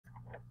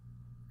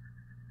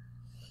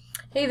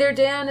Hey there,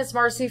 Dan. It's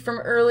Marcy from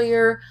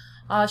earlier,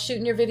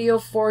 shooting your video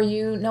for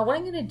you. Now, what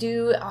I'm going to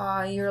do,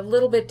 you're a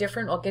little bit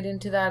different. I'll get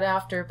into that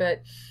after,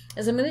 but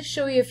as I'm going to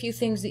show you a few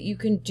things that you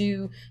can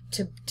do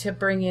to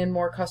bring in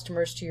more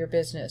customers to your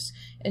business.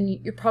 And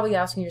you're probably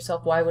asking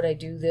yourself, why would I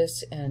do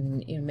this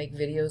and make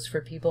videos for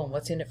people and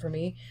what's in it for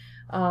me?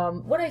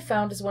 What I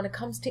found is when it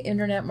comes to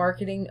internet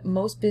marketing,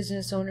 most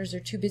business owners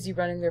are too busy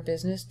running their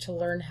business to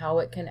learn how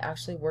it can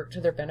actually work to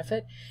their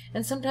benefit.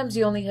 And sometimes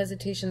the only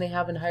hesitation they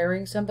have in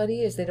hiring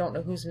somebody is they don't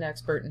know who's an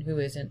expert and who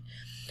isn't.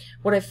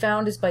 What I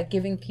found is by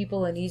giving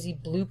people an easy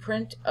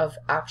blueprint of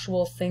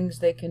actual things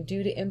they can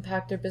do to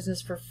impact their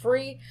business for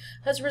free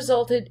has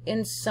resulted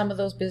in some of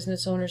those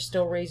business owners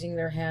still raising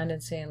their hand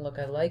and saying, look,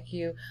 I like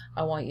you.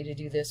 I want you to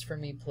do this for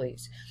me,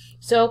 please.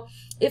 So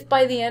if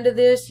by the end of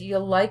this you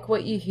like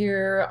what you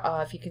hear,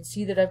 if you can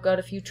see that I've got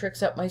a few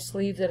tricks up my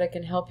sleeve that I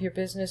can help your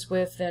business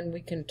with, then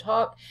we can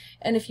talk.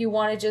 And if you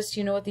want to just,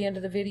 at the end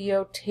of the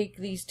video, take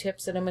these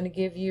tips that I'm going to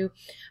give you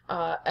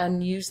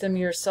and use them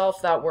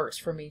yourself, that works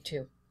for me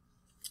too.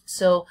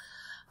 So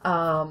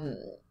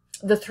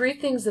the three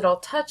things that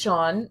I'll touch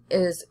on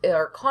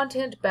are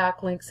content,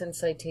 backlinks, and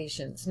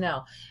citations.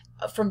 Now,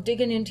 from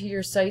digging into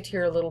your site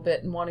here a little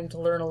bit and wanting to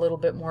learn a little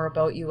bit more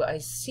about you, I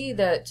see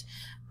that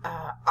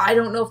I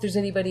don't know if there's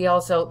anybody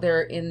else out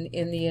there in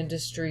the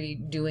industry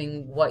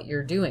doing what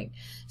you're doing.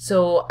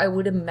 So I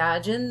would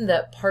imagine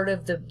that part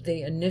of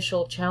the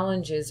initial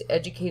challenge is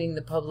educating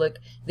the public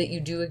that you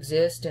do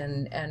exist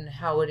and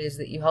how it is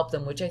that you help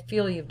them, which I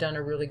feel you've done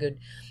a really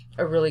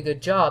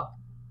good job.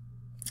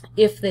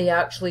 If they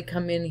actually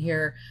come in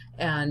here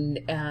and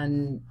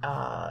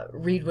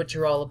read what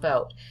you're all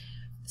about.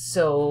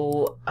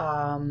 So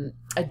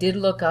I did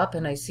look up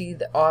and I see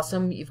that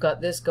awesome, you've got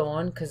this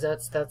going, because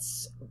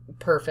that's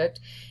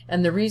perfect.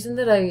 And the reason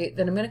that I'm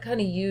going to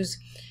kind of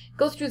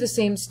go through the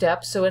same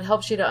steps so it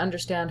helps you to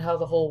understand how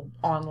the whole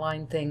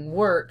online thing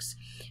works,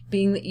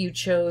 being that you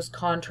chose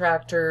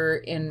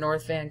Contractor in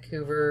North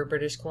Vancouver,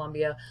 British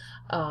Columbia,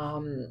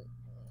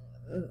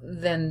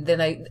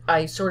 then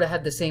I sort of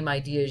had the same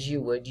idea as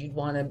you would. You'd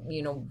want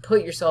to,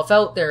 put yourself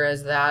out there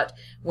as that.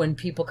 When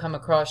people come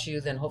across you,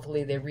 then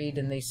hopefully they read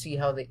and they see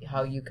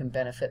how you can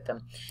benefit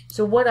them.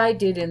 So what I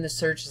did in the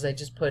search is I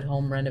just put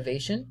home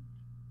renovation.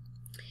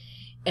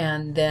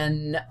 And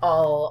then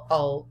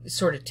I'll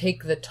sort of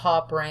take the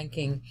top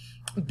ranking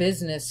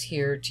business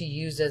here to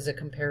use as a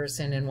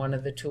comparison in one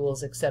of the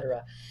tools,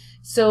 etc.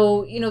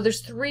 So,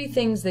 there's three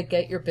things that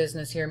get your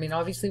business here. I mean,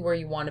 obviously where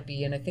you want to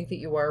be, and I think that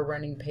you are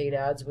running paid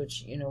ads,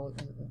 which,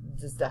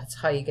 that's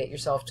how you get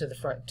yourself to the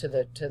front, to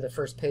the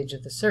first page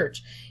of the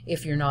search,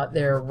 if you're not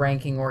there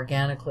ranking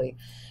organically.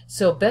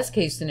 So best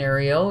case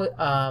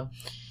scenario,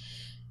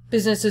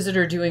 businesses that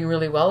are doing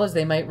really well is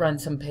they might run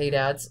some paid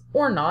ads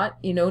or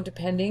not,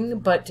 depending,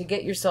 but to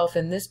get yourself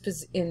in this,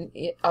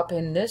 up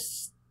in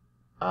this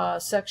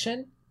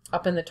section,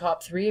 up in the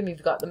top three. I mean,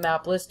 you've got the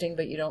map listing,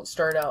 but you don't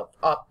start out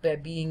up by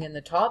being in the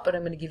top, but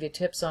I'm going to give you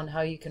tips on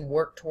how you can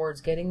work towards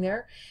getting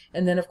there.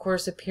 And then of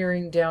course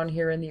appearing down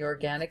here in the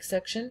organic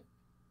section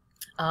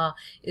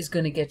is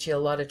going to get you a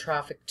lot of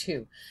traffic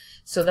too.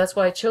 So that's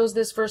why I chose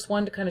this first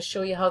one to kind of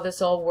show you how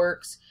this all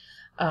works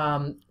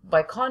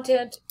by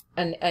content.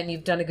 And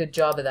you've done a good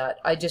job of that.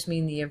 I just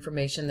mean the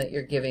information that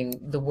you're giving,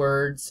 the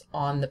words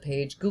on the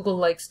page. Google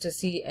likes to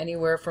see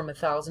anywhere from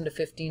 1,000 to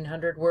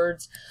 1,500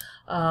 words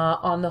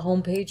on the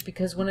home page,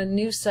 because when a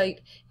new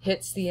site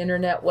hits the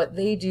internet, what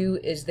they do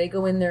is they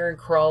go in there and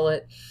crawl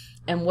it,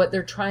 and what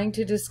they're trying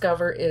to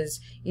discover is,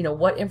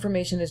 what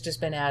information has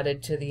just been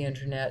added to the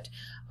internet.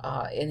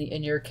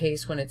 In your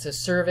case, when it's a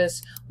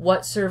service,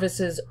 what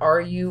services are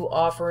you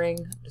offering?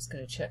 I'm just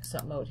going to check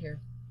something out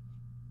here.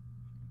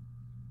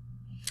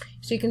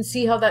 So you can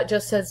see how that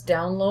just says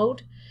download.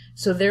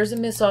 So there's a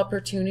missed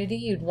opportunity.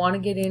 You'd want to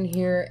get in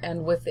here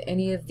and with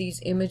any of these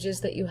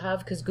images that you have,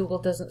 because Google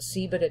doesn't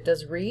see, but it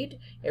does read.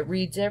 It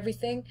reads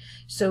everything.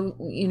 So,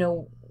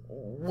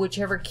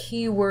 whichever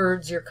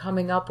keywords you're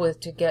coming up with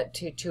to get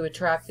to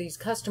attract these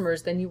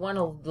customers, then you want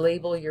to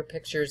label your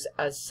pictures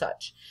as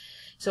such.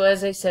 So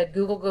as I said,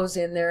 Google goes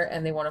in there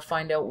and they want to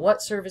find out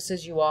what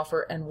services you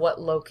offer and what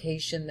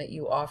location that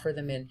you offer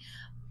them in.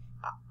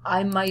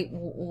 I might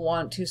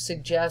want to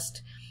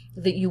suggest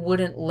that you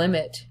wouldn't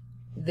limit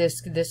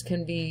this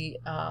can be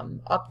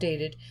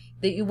updated,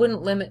 that you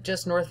wouldn't limit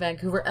just North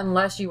Vancouver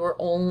unless you were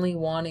only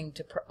wanting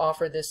to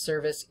offer this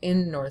service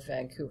in North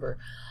Vancouver.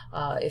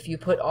 If you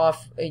put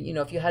off,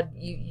 if you had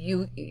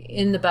you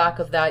in the back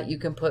of that, you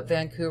can put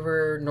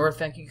Vancouver, North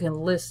Vancouver, you can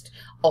list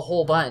a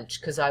whole bunch,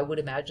 because I would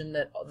imagine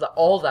that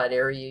all that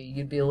area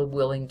you'd be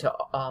willing to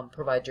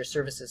provide your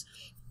services.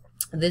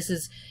 This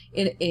is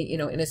in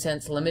a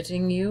sense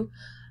limiting you.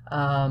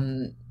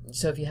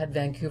 So if you had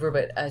Vancouver,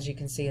 but as you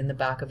can see in the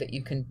back of it,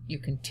 you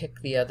can tick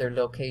the other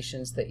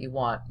locations that you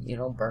want,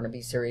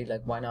 Burnaby, Surrey,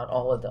 like why not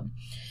all of them?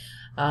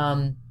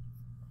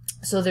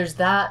 So there's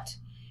that.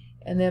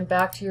 And then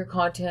back to your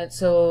content.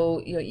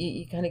 So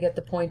you kind of get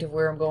the point of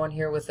where I'm going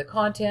here with the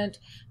content.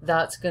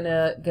 That's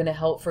gonna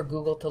help for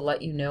Google to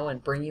let you know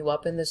and bring you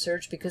up in the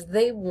search, because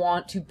they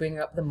want to bring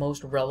up the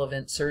most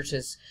relevant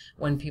searches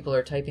when people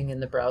are typing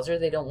in the browser.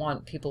 They don't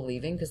want people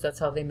leaving, because that's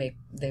how they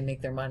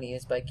make their money,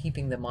 is by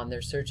keeping them on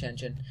their search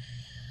engine.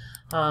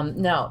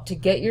 Now, to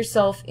get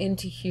yourself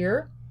into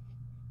here,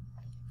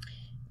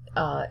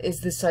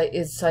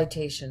 is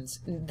citations.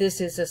 This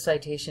is a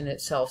citation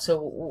itself. So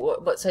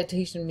what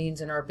citation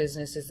means in our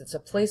business is it's a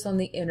place on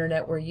the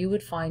internet where you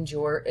would find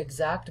your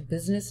exact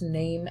business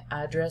name,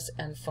 address,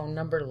 and phone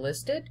number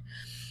listed.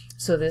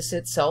 So this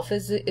itself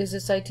is a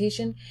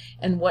citation.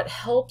 And what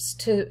helps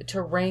to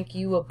rank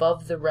you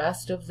above the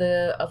rest of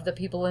the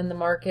people in the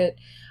market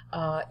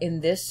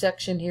in this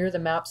section here, the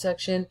map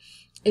section,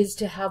 is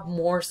to have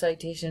more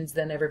citations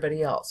than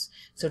everybody else.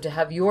 So to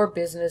have your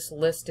business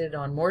listed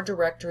on more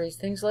directories,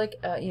 things like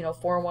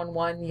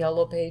 411,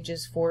 Yellow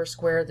Pages,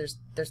 Foursquare, there's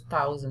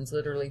thousands,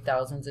 literally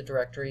thousands of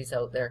directories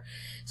out there.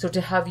 So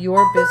to have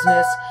your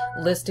business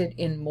listed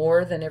in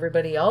more than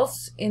everybody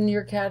else in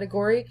your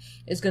category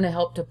is going to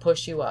help to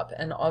push you up.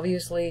 And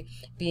obviously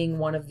being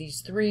one of these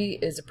three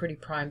is a pretty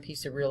prime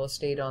piece of real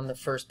estate on the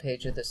first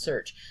page of the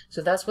search.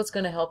 So that's what's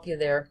going to help you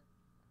there.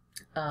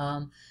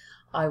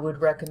 I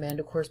would recommend,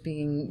 of course,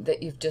 being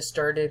that you've just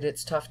started,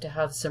 it's tough to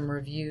have some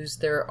reviews.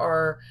 There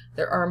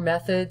are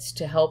methods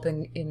to help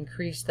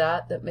increase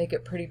that make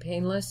it pretty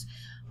painless.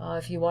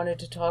 If you wanted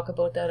to talk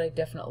about that, I'd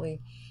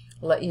definitely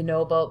let you know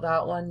about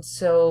that one.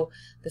 So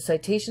the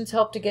citations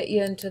help to get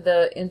you into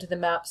the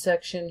map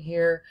section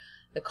here.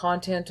 The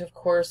content, of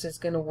course, is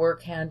going to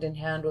work hand in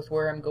hand with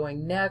where I'm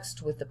going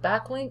next with the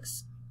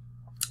backlinks.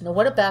 Now,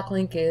 what a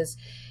backlink is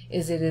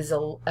it is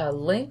a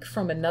link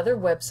from another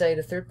website,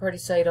 a third-party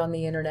site on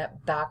the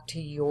internet, back to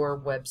your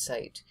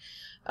website.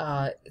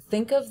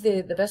 Think of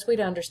the best way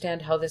to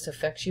understand how this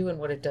affects you and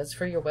what it does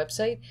for your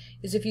website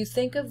is if you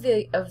think of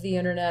the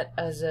internet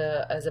as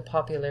a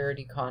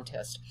popularity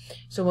contest.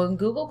 So when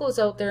Google goes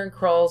out there and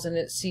crawls and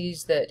it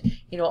sees that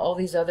all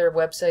these other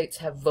websites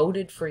have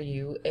voted for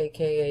you,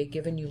 aka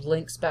given you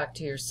links back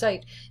to your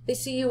site, they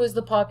see you as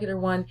the popular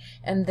one,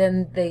 and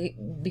then they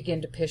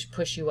begin to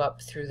push you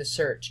up through the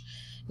search.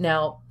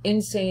 Now,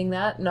 in saying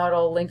that, not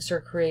all links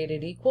are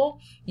created equal.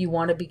 You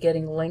want to be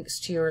getting links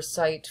to your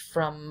site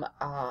from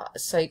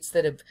sites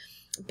that have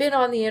been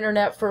on the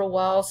internet for a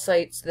while,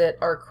 sites that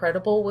are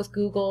credible with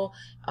Google,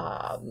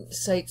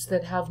 sites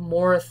that have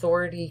more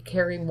authority,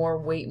 carry more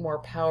weight, more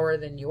power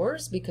than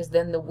yours, because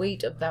then the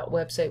weight of that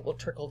website will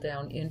trickle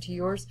down into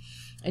yours.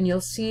 And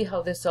you'll see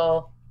how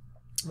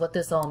what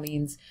this all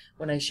means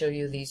when I show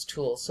you these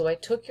tools. So I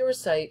took your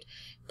site,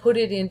 put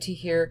it into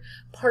here.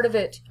 Part of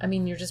it, I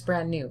mean, you're just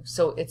brand new,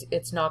 so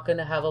it's not going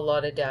to have a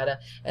lot of data,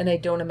 and I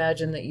don't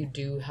imagine that you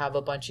do have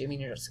a bunch. I mean,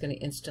 you're just going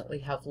to instantly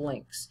have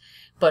links.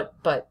 But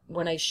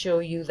when I show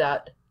you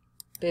that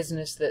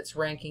business that's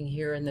ranking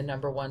here in the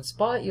 #1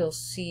 spot, you'll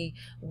see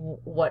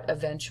what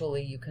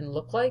eventually you can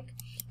look like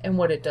and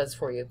what it does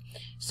for you.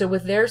 So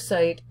with their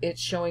site,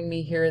 it's showing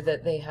me here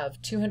that they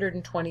have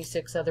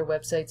 226 other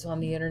websites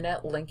on the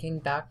internet linking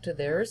back to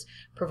theirs,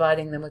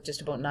 providing them with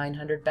just about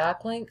 900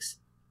 backlinks.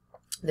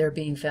 They're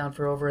being found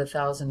for over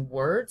 1,000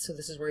 words, so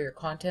this is where your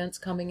content's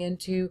coming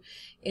into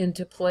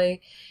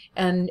play.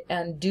 And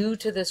due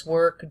to this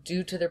work,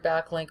 due to their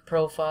backlink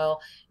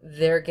profile,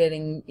 they're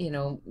getting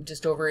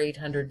just over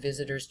 800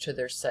 visitors to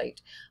their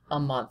site a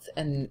month,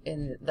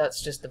 and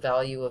that's just the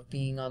value of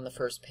being on the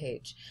first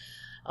page.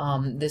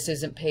 This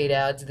isn't paid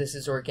ads, this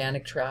is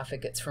organic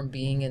traffic. It's from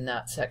being in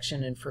that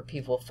section and for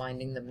people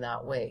finding them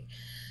that way.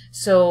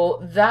 So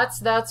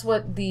that's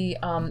what the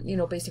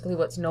basically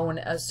what's known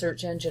as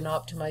search engine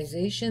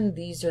optimization.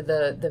 These are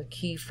the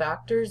key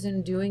factors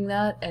in doing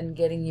that and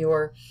getting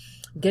your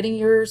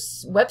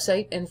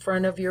website in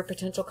front of your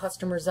potential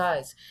customers'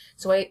 eyes.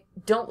 So I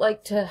don't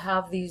like to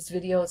have these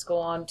videos go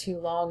on too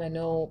long. I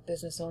know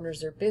business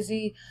owners are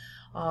busy,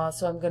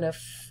 so I'm going to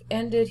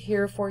end it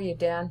here for you,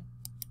 Dan.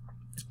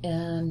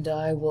 And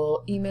I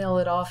will email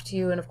it off to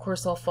you, and of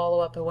course I'll follow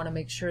up. I want to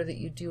make sure that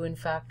you do in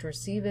fact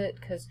receive it,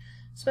 because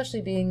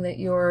especially being that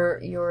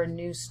you're a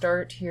new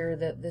start here,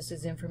 that this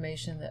is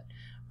information that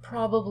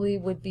probably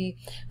would be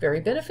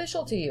very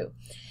beneficial to you.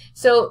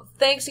 So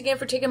thanks again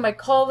for taking my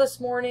call this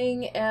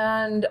morning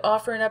and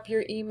offering up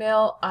your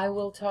email. I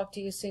will talk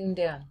to you soon,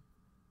 Dan.